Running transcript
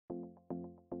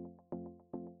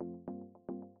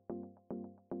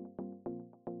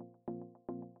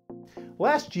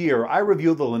Last year, I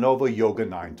reviewed the Lenovo Yoga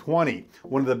 920,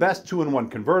 one of the best 2-in-1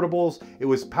 convertibles. It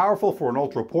was powerful for an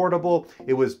ultra portable,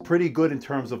 it was pretty good in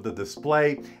terms of the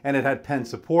display, and it had pen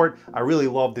support. I really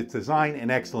loved its design and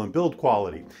excellent build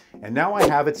quality. And now I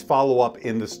have its follow-up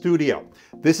in the studio.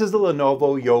 This is the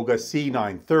Lenovo Yoga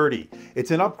C930.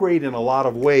 It's an upgrade in a lot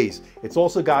of ways. It's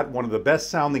also got one of the best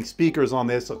sounding speakers on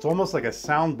this. It's almost like a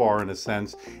soundbar in a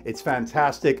sense. It's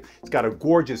fantastic. It's got a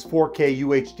gorgeous 4K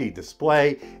UHD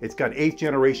display. It's got 8th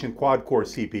generation quad-core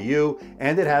CPU,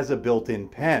 and it has a built-in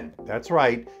pen. That's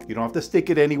right, you don't have to stick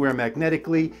it anywhere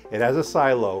magnetically. It has a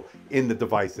silo in the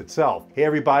device itself. Hey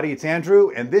everybody, it's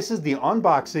Andrew, and this is the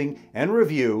unboxing and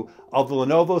review of the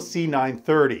Lenovo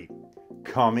C930.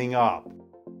 Coming up.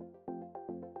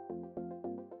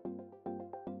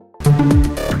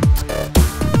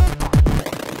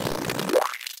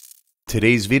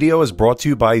 Today's video is brought to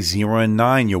you by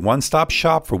 0&9, your one-stop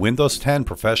shop for Windows 10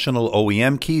 professional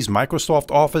OEM keys,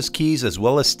 Microsoft Office keys, as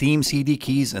well as Steam CD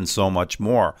keys, and so much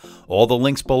more. All the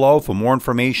links below for more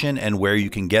information and where you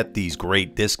can get these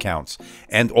great discounts,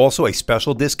 and also a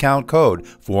special discount code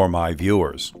for my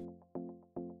viewers.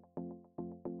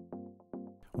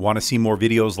 Want to see more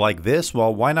videos like this?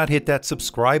 Well, why not hit that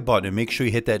subscribe button and make sure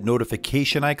you hit that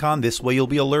notification icon. This way you'll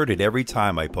be alerted every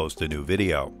time I post a new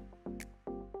video.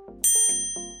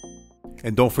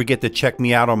 And don't forget to check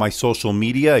me out on my social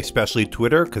media, especially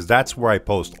Twitter, because that's where I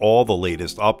post all the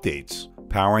latest updates.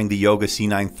 Powering the Yoga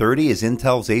C930 is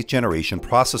Intel's 8th generation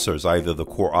processors, either the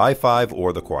Core i5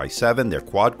 or the Core i7, they're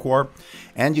quad-core,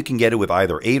 and you can get it with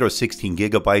either 8 or 16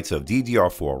 gigabytes of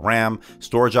DDR4 RAM.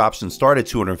 Storage options start at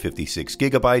 256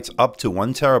 gigabytes up to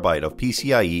 1 terabyte of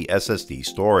PCIe SSD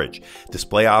storage.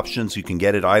 Display options, you can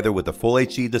get it either with the Full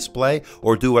HD display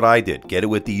or do what I did, get it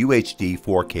with the UHD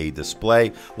 4K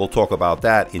display. We'll talk about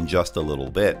that in just a little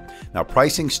bit. Now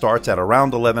pricing starts at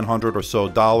around $1,100 or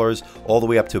so all the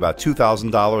way up to about $2,000.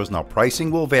 Now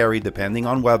pricing will vary depending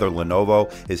on whether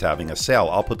Lenovo is having a sale.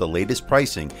 I'll put the latest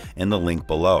pricing in the link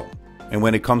below. And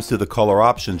when it comes to the color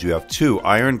options, you have two,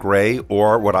 iron gray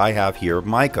or what I have here,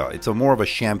 mica. It's a more of a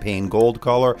champagne gold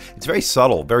color. It's very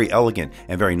subtle, very elegant,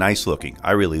 and very nice looking.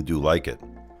 I really do like it.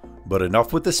 But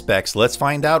enough with the specs, let's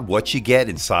find out what you get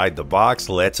inside the box.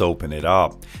 Let's open it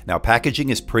up. Now packaging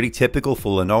is pretty typical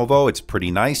for Lenovo, it's pretty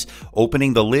nice.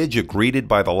 Opening the lid, you're greeted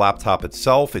by the laptop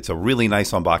itself. It's a really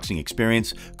nice unboxing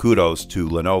experience. Kudos to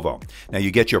Lenovo. Now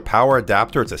you get your power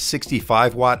adapter, it's a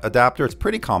 65 watt adapter. It's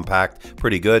pretty compact,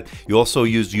 pretty good. You also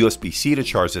use USB-C to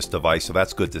charge this device, so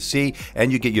that's good to see.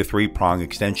 And you get your 3-prong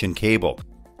extension cable.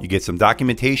 You get some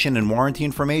documentation and warranty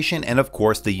information, and of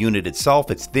course the unit itself.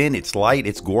 It's thin, it's light,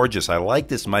 it's gorgeous. I like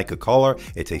this mica color.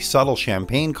 It's a subtle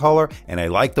champagne color, and I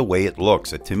like the way it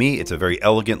looks. To me, it's a very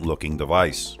elegant looking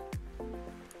device.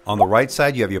 On the right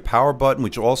side, you have your power button,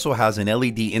 which also has an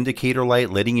LED indicator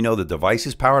light letting you know the device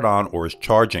is powered on or is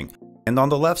charging. And on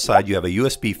the left side, you have a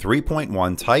USB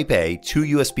 3.1 Type A, 2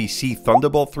 USB-C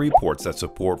Thunderbolt 3 ports that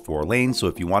support 4 lanes. So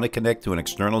if you want to connect to an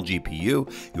external GPU,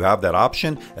 you have that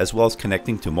option, as well as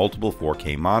connecting to multiple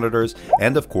 4K monitors,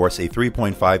 and of course a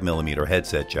 3.5mm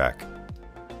headset jack.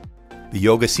 The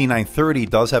Yoga C930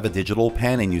 does have a digital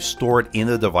pen, and you store it in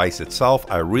the device itself.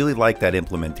 I really like that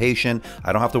implementation.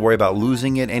 I don't have to worry about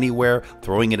losing it anywhere,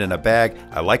 throwing it in a bag.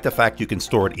 I like the fact you can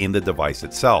store it in the device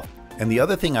itself. And the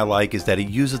other thing I like is that it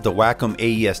uses the Wacom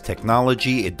AES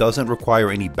technology. It doesn't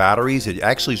require any batteries. It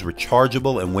actually is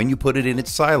rechargeable, and when you put it in its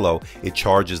silo, it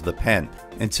charges the pen.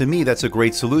 And to me, that's a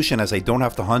great solution, as I don't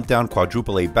have to hunt down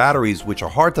quadruple A batteries, which are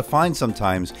hard to find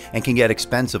sometimes and can get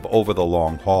expensive over the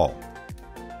long haul.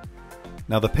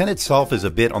 Now the pen itself is a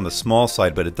bit on the small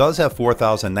side, but it does have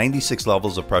 4096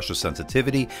 levels of pressure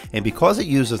sensitivity, and because it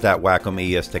uses that Wacom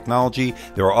AES technology,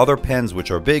 there are other pens which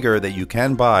are bigger that you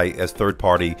can buy as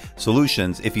third-party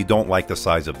solutions if you don't like the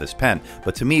size of this pen.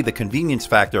 But to me, the convenience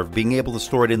factor of being able to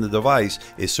store it in the device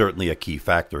is certainly a key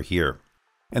factor here.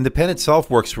 And the pen itself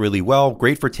works really well,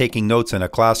 great for taking notes in a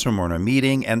classroom or in a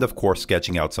meeting, and of course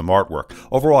sketching out some artwork.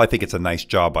 Overall, I think it's a nice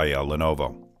job by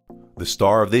Lenovo. The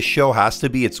star of this show has to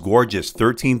be its gorgeous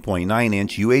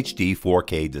 13.9-inch UHD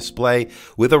 4K display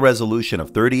with a resolution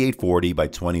of 3840 by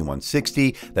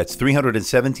 2160, that's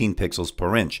 317 pixels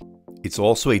per inch. It's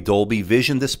also a Dolby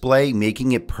Vision display,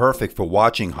 making it perfect for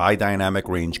watching high dynamic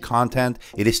range content.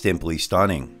 It is simply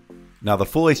stunning. Now the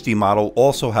Full HD model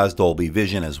also has Dolby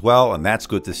Vision as well, and that's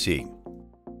good to see.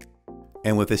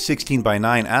 And with a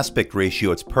 16:9 aspect ratio,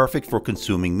 it's perfect for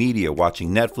consuming media. Watching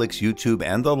Netflix, YouTube,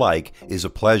 and the like is a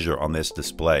pleasure on this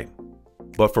display.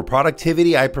 But for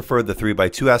productivity, I prefer the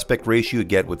 3:2 aspect ratio you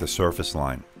get with the Surface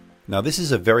line. Now this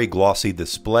is a very glossy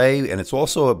display, and it's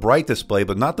also a bright display,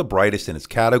 but not the brightest in its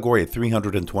category at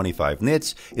 325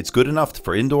 nits. It's good enough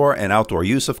for indoor and outdoor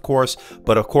use, of course,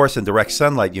 but of course in direct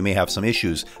sunlight you may have some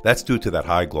issues. That's due to that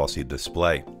high glossy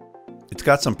display. It's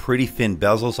got some pretty thin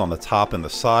bezels on the top and the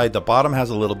side. The bottom has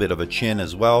a little bit of a chin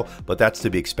as well, but that's to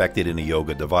be expected in a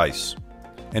yoga device.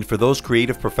 And for those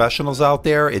creative professionals out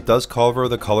there, it does cover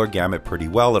the color gamut pretty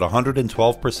well at 112%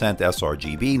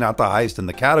 sRGB, not the highest in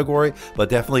the category, but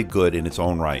definitely good in its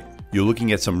own right. You're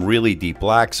looking at some really deep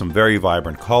blacks, some very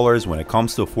vibrant colors. When it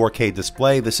comes to a 4K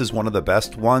display, this is one of the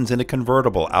best ones in a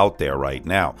convertible out there right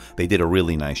now. They did a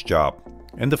really nice job.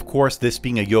 And of course, this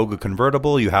being a yoga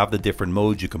convertible, you have the different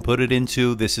modes you can put it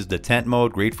into. This is the tent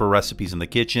mode, great for recipes in the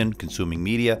kitchen, consuming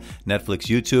media, Netflix,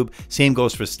 YouTube. Same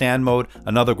goes for stand mode,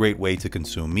 another great way to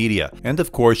consume media. And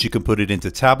of course, you can put it into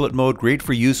tablet mode, great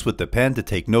for use with the pen to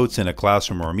take notes in a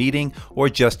classroom or meeting, or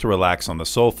just to relax on the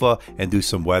sofa and do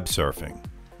some web surfing.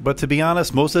 But to be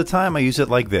honest, most of the time I use it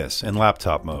like this, in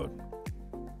laptop mode.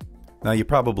 Now you're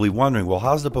probably wondering, well,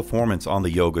 how's the performance on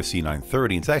the Yoga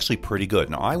C930? It's actually pretty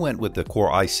good. Now I went with the Core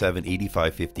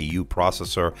i7-8550U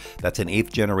processor. That's an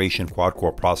 8th generation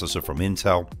quad-core processor from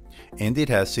Intel. And it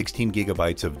has 16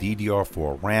 gigabytes of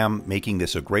DDR4 RAM, making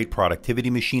this a great productivity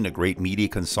machine, a great media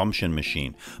consumption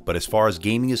machine. But as far as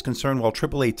gaming is concerned, well,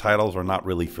 AAA titles are not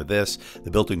really for this.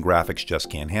 The built-in graphics just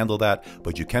can't handle that,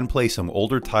 but you can play some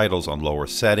older titles on lower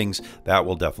settings. That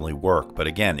will definitely work. But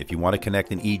again, if you want to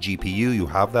connect an eGPU, you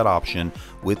have that option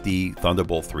with the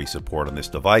Thunderbolt 3 support on this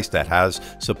device that has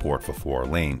support for 4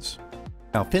 lanes.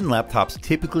 Now, thin laptops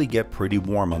typically get pretty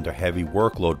warm under heavy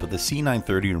workload, but the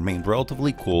C930 remained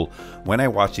relatively cool when I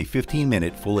watched a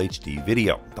 15-minute Full HD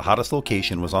video. The hottest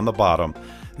location was on the bottom.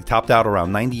 It topped out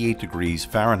around 98 degrees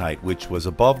Fahrenheit, which was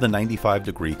above the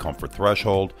 95-degree comfort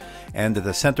threshold, and at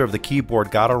the center of the keyboard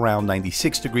got around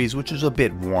 96 degrees, which is a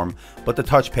bit warm, but the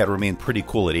touchpad remained pretty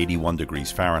cool at 81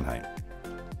 degrees Fahrenheit.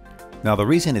 Now the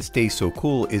reason it stays so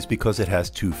cool is because it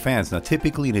has 2 fans. Now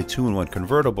typically in a 2-in-1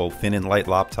 convertible, thin and light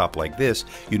laptop like this,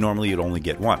 you normally would only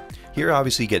get 1. Here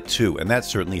obviously you get 2, and that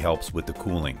certainly helps with the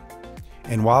cooling.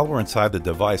 And while we're inside the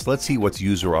device, let's see what's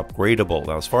user upgradable.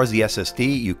 Now as far as the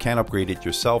SSD, you can upgrade it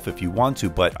yourself if you want to,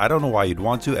 but I don't know why you'd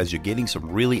want to, as you're getting some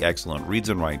really excellent reads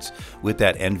and writes with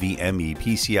that NVMe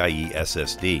PCIe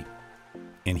SSD.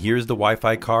 And here's the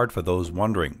Wi-Fi card for those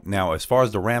wondering. Now, as far as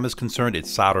the RAM is concerned,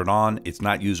 it's soldered on, it's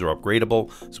not user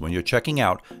upgradable, so when you're checking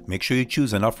out, make sure you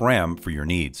choose enough RAM for your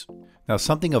needs. Now,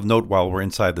 something of note while we're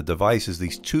inside the device is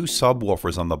these 2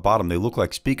 subwoofers on the bottom. They look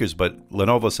like speakers, but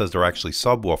Lenovo says they're actually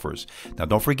subwoofers. Now,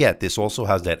 don't forget, this also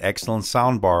has that excellent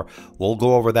soundbar. We'll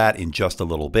go over that in just a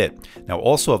little bit. Now,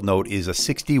 also of note is a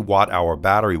 60 watt-hour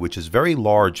battery, which is very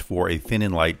large for a thin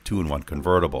and light 2-in-1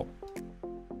 convertible.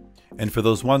 And for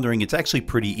those wondering, it's actually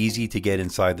pretty easy to get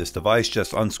inside this device.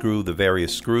 Just unscrew the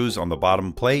various screws on the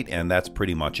bottom plate, and that's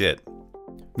pretty much it.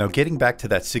 Now getting back to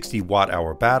that 60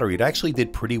 watt-hour battery, it actually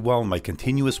did pretty well in my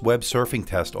continuous web surfing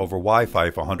test over Wi-Fi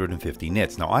for 150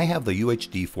 nits. Now I have the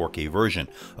UHD 4K version.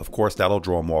 Of course that'll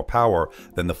draw more power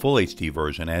than the full HD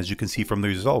version. As you can see from the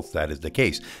results, that is the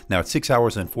case. Now at 6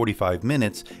 hours and 45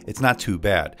 minutes, it's not too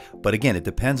bad. But again, it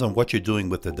depends on what you're doing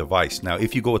with the device. Now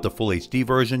if you go with the full HD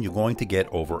version, you're going to get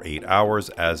over 8 hours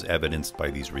as evidenced by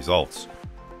these results.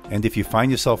 And if you find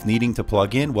yourself needing to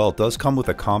plug in, well, it does come with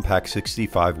a compact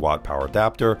 65 watt power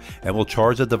adapter and will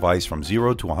charge the device from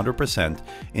 0 to 100%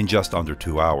 in just under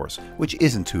 2 hours, which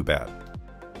isn't too bad.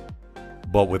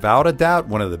 But without a doubt,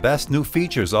 one of the best new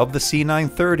features of the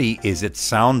C930 is its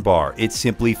soundbar. It's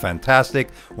simply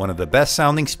fantastic, one of the best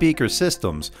sounding speaker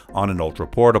systems on an ultra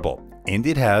portable. And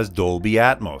it has Dolby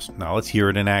Atmos. Now let's hear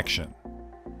it in action.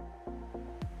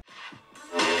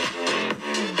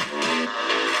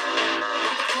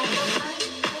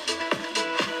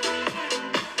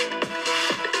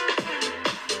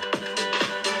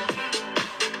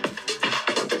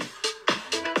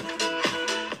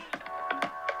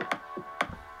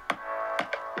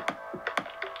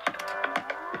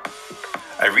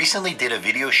 I recently did a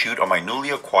video shoot on my newly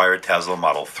acquired Tesla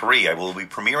Model 3. I will be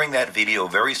premiering that video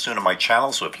very soon on my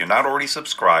channel, so if you're not already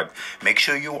subscribed, make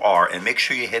sure you are, and make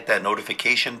sure you hit that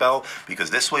notification bell, because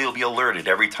this way you'll be alerted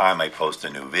every time I post a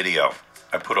new video.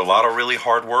 I put a lot of really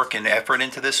hard work and effort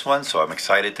into this one, so I'm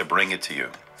excited to bring it to you.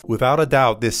 Without a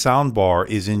doubt, this soundbar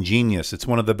is ingenious. It's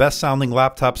one of the best sounding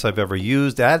laptops I've ever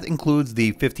used. That includes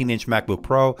the 15-inch MacBook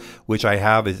Pro, which I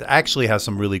have. It actually has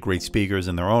some really great speakers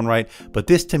in their own right, but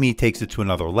this to me takes it to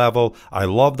another level. I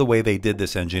love the way they did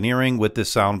this engineering with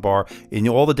this soundbar. In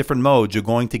all the different modes, you're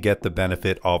going to get the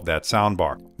benefit of that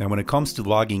soundbar. Now, when it comes to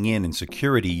logging in and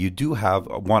security, you do have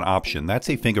one option. That's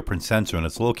a fingerprint sensor, and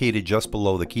it's located just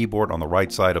below the keyboard on the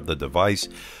right side of the device.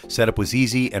 Setup was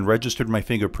easy and registered my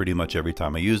finger pretty much every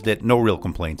time I used it. No real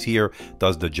complaints here.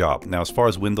 Does the job. Now, as far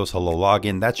as Windows Hello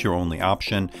login, that's your only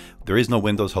option. There is no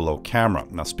Windows Hello camera.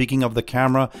 Now, speaking of the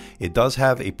camera, it does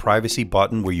have a privacy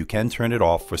button where you can turn it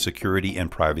off for security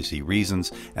and privacy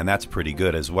reasons, and that's pretty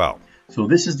good as well. So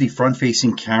this is the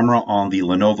front-facing camera on the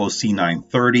Lenovo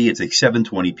C930. It's a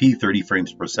 720p, 30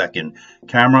 frames per second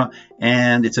camera,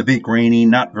 and it's a bit grainy,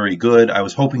 not very good. I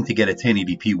was hoping to get a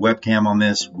 1080p webcam on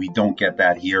this. We don't get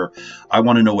that here. I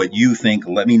want to know what you think.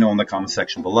 Let me know in the comment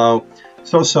section below.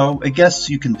 So I guess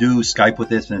you can do Skype with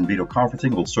this and video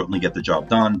conferencing. Will certainly get the job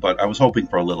done, but I was hoping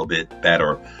for a little bit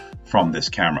better from this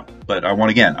camera. But I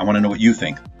want to know what you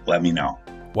think. Let me know.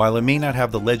 While it may not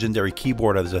have the legendary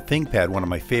keyboard as a ThinkPad, one of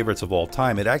my favorites of all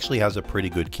time, it actually has a pretty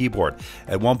good keyboard.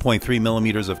 At 1.3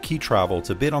 millimeters of key travel,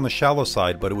 it's a bit on the shallow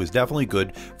side, but it was definitely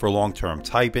good for long-term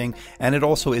typing. And it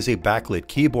also is a backlit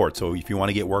keyboard, so if you want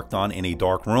to get work done in a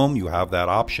dark room, you have that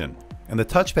option. And the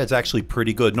touchpad's actually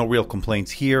pretty good. No real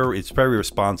complaints here. It's very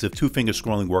responsive. Two-finger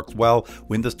scrolling works well.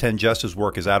 Windows 10 gestures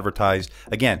work as advertised.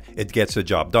 Again, it gets the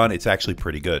job done. It's actually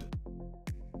pretty good.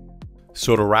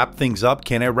 So to wrap things up,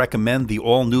 can I recommend the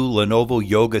all-new Lenovo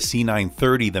Yoga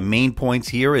C930? The main points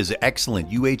here is excellent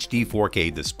UHD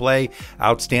 4K display,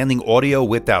 outstanding audio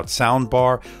without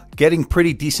soundbar, getting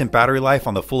pretty decent battery life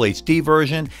on the full HD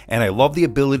version, and I love the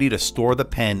ability to store the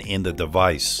pen in the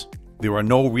device. There are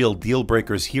no real deal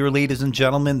breakers here, ladies and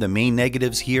gentlemen. The main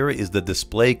negatives here is the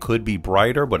display could be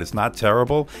brighter, but it's not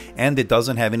terrible, and it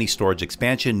doesn't have any storage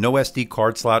expansion, no SD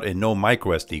card slot, and no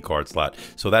micro SD card slot.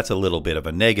 So that's a little bit of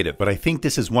a negative, but I think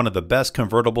this is one of the best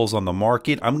convertibles on the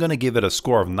market. I'm going to give it a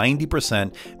score of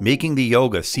 90%, making the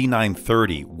Yoga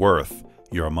C930 worth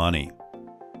your money.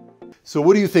 So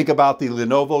what do you think about the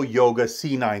Lenovo Yoga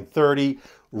C930?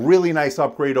 Really nice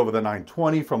upgrade over the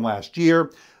 920 from last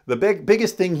year. The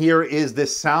biggest thing here is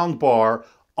this sound bar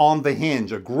on the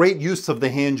hinge. A great use of the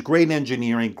hinge, great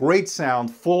engineering, great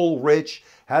sound, full, rich,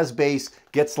 has bass,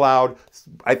 gets loud.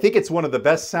 I think it's one of the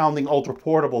best sounding ultra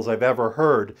portables I've ever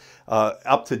heard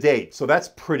up to date. So that's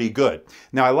pretty good.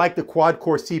 Now I like the quad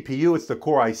core CPU. It's the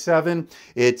Core i7.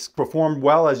 It's performed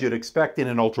well as you'd expect in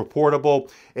an ultra portable.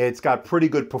 It's got pretty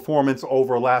good performance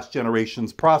over last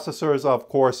generation's processors, of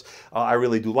course. I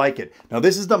really do like it. Now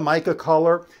this is the Mica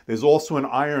color. There's also an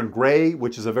iron gray,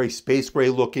 which is a very space gray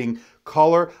looking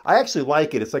color. I actually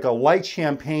like it. It's like a light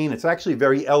champagne. It's actually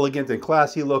very elegant and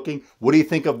classy looking. What do you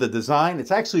think of the design?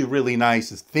 It's actually really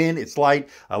nice. It's thin, it's light.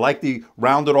 I like the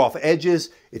rounded off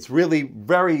edges. It's really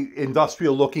very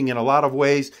industrial looking in a lot of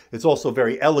ways. It's also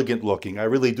very elegant looking. I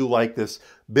really do like this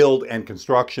build and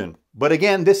construction. But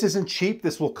again, this isn't cheap.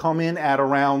 This will come in at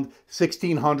around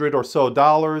 $1,600 or so.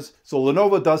 So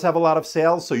Lenovo does have a lot of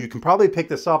sales, so you can probably pick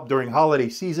this up during holiday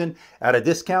season at a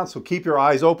discount. So keep your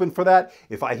eyes open for that.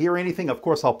 If I hear anything, of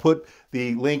course, I'll put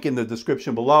the link in the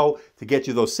description below to get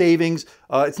you those savings.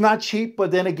 It's not cheap,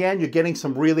 but then again, you're getting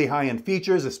some really high-end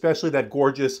features, especially that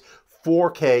gorgeous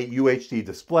 4K UHD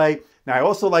display. Now, I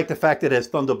also like the fact that it has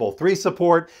Thunderbolt 3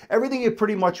 support. Everything you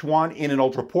pretty much want in an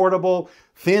ultra portable,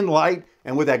 thin, light,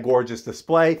 and with that gorgeous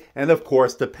display, and of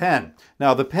course the pen.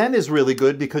 Now the pen is really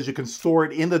good because you can store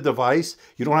it in the device.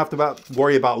 You don't have to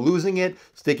worry about losing it,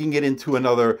 sticking it into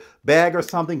another bag or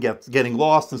something, getting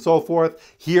lost and so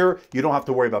forth. Here, you don't have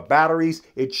to worry about batteries.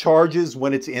 It charges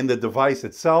when it's in the device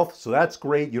itself, so that's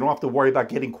great. You don't have to worry about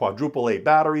getting quadruple A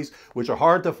batteries, which are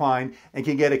hard to find and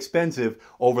can get expensive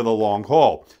over the long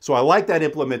haul. So I like that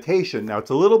implementation. Now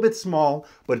it's a little bit small,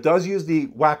 but it does use the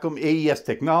Wacom AES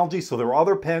technology, so there are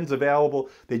other pens available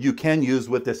that you can use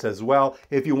with this as well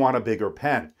if you want a bigger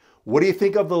pen. What do you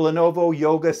think of the Lenovo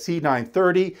Yoga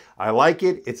C930? I like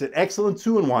it. It's an excellent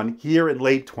 2-in-1 here in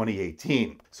late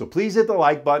 2018. So please hit the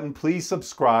like button, please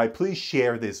subscribe, please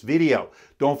share this video.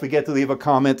 Don't forget to leave a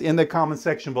comment in the comment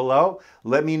section below.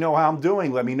 Let me know how I'm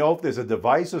doing. Let me know if there's a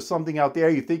device or something out there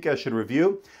you think I should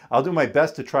review. I'll do my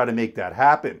best to try to make that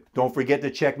happen. Don't forget to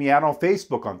check me out on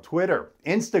Facebook, on Twitter,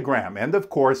 Instagram, and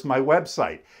of course my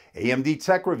website,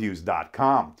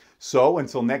 amdtechreviews.com. So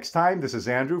until next time, this is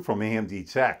Andrew from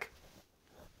AMD Tech.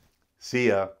 See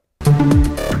ya.